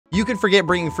You can forget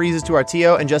bringing freezes to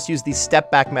Artio and just use the step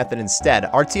back method instead.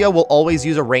 Artio will always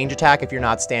use a range attack if you're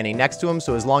not standing next to him,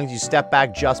 so as long as you step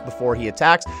back just before he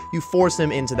attacks, you force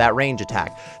him into that range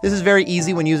attack. This is very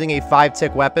easy when using a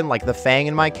 5-tick weapon like the Fang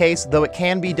in my case, though it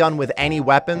can be done with any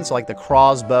weapon, so like the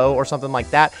crossbow or something like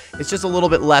that. It's just a little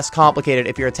bit less complicated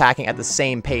if you're attacking at the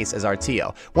same pace as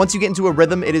Artio. Once you get into a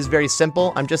rhythm, it is very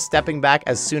simple. I'm just stepping back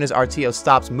as soon as Artio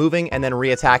stops moving and then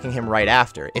re-attacking him right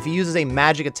after. If he uses a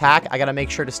magic attack, I gotta make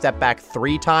sure to step back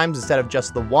 3 times instead of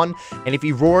just the 1, and if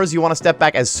he roars, you want to step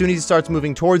back as soon as he starts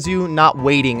moving towards you, not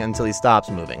waiting until he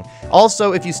stops moving.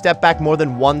 Also, if you step back more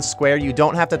than 1 square, you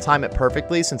don't have to time it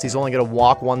perfectly since he's only going to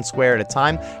walk 1 square at a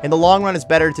time. In the long run, it's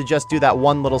better to just do that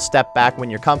 1 little step back when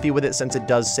you're comfy with it since it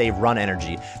does save run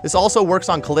energy. This also works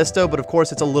on Callisto, but of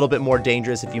course it's a little bit more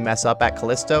dangerous if you mess up at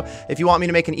Callisto. If you want me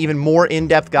to make an even more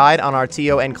in-depth guide on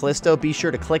Artio and Callisto, be sure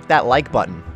to click that like button.